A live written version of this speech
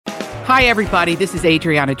Hi, everybody. This is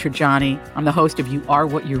Adriana Trajani. I'm the host of You Are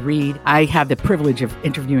What You Read. I have the privilege of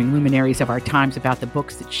interviewing luminaries of our times about the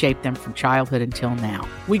books that shaped them from childhood until now.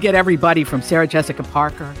 We get everybody from Sarah Jessica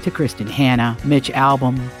Parker to Kristen Hanna, Mitch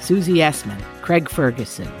Albom, Susie Essman, Craig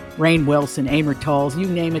Ferguson, Rainn Wilson, Amor Tolls, you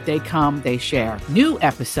name it, they come, they share. New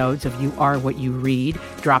episodes of You Are What You Read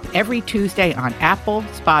drop every Tuesday on Apple,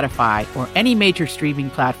 Spotify, or any major streaming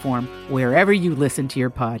platform wherever you listen to your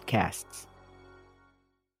podcasts.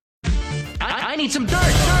 I need some dirt.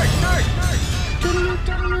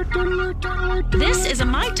 This is a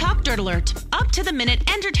My Talk Dirt Alert. Up-to-the-minute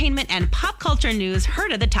entertainment and pop culture news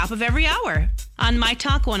heard at the top of every hour on My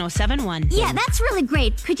Talk 107.1. Yeah, that's really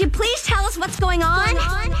great. Could you please tell us what's going on?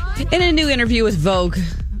 In a new interview with Vogue,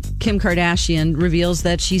 Kim Kardashian reveals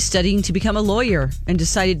that she's studying to become a lawyer and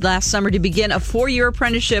decided last summer to begin a 4-year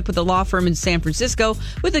apprenticeship with a law firm in San Francisco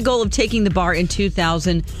with the goal of taking the bar in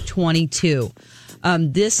 2022.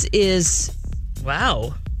 This is...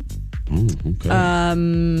 Wow. Okay.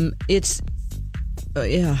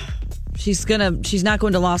 Yeah. She's not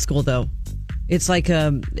going to law school though. It's like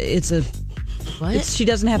What? she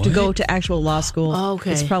doesn't have to go to actual law school. Oh,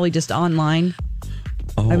 okay. It's probably just online.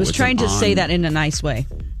 I was trying to say that in a nice way.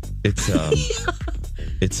 It's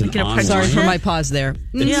an online. Sorry for my pause there.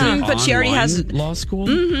 But she already has law school.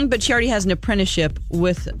 But she already has an apprenticeship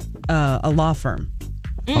with a law firm.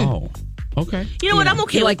 Oh. Okay. You know what? I'm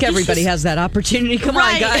okay. Like everybody has that opportunity. Come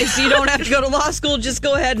on, guys. You don't have to go to law school. Just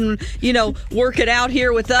go ahead and, work it out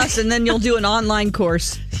here with us, and then you'll do an online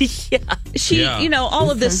course.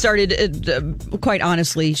 All of this started, quite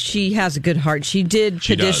honestly, she has a good heart. She did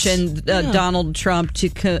petition Donald Trump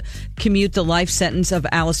to commute the life sentence of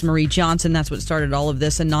Alice Marie Johnson. That's what started all of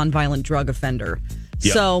this, a nonviolent drug offender.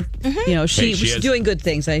 Yep. So, she's doing good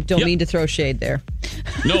things. I don't mean to throw shade there.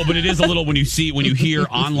 No, but it is a little, when you hear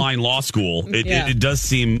online law school, it does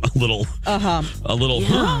seem a little.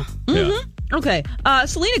 Yeah. Okay.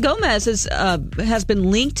 Selena Gomez has been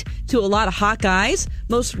linked to a lot of hot guys.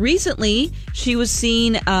 Most recently, she was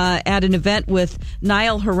seen at an event with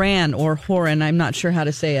Niall Horan, or Horan, I'm not sure how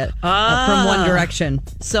to say it, from One Direction.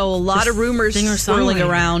 So a lot of rumors swirling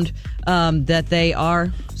around that they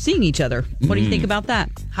are seeing each other. What do you think about that?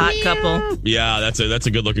 Hot couple. Yeah, that's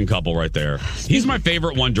a good looking couple right there. He's my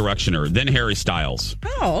favorite One Directioner, then Harry Styles.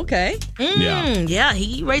 Oh, okay. Yeah,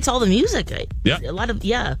 he writes all the music. Yeah. A lot of,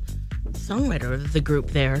 songwriter of the group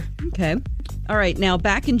there. Okay. All right. Now,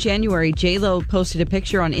 back in January, J-Lo posted a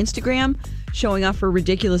picture on Instagram showing off her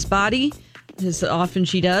ridiculous body, as often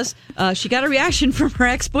she does. She got a reaction from her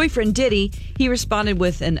ex-boyfriend, Diddy. He responded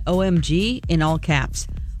with an OMG in all caps.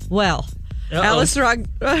 Well, Alice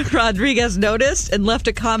Rodriguez noticed and left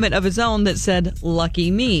a comment of his own that said,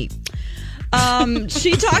 "Lucky me."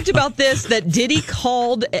 She talked about this, that Diddy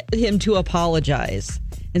called him to apologize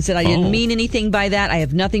and said, "I didn't mean anything by that. I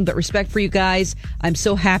have nothing but respect for you guys. I'm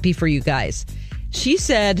so happy for you guys." She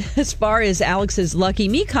said, as far as Alex's "lucky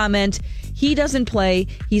me" comment, he doesn't play.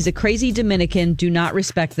 He's a crazy Dominican. Do not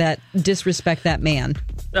disrespect that man.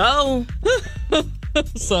 Oh.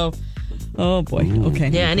 So... Oh, boy. Okay.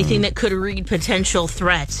 Yeah, anything that could read potential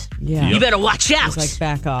threat. Yeah. You better watch out. It's like,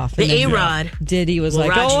 back off. The ARod. Diddy was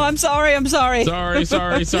like, Roger. "Oh, I'm sorry.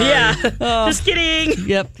 Sorry. Yeah. Just kidding.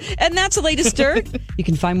 Yep. And that's the latest dirt. You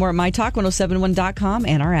can find more at mytalk1071.com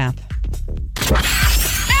and our app.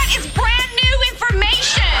 That is brand new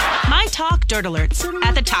information. My Talk Dirt Alerts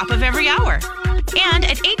at the top of every hour. And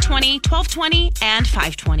at 8:20, 12:20, and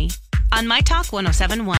 5:20 on My Talk 107.1.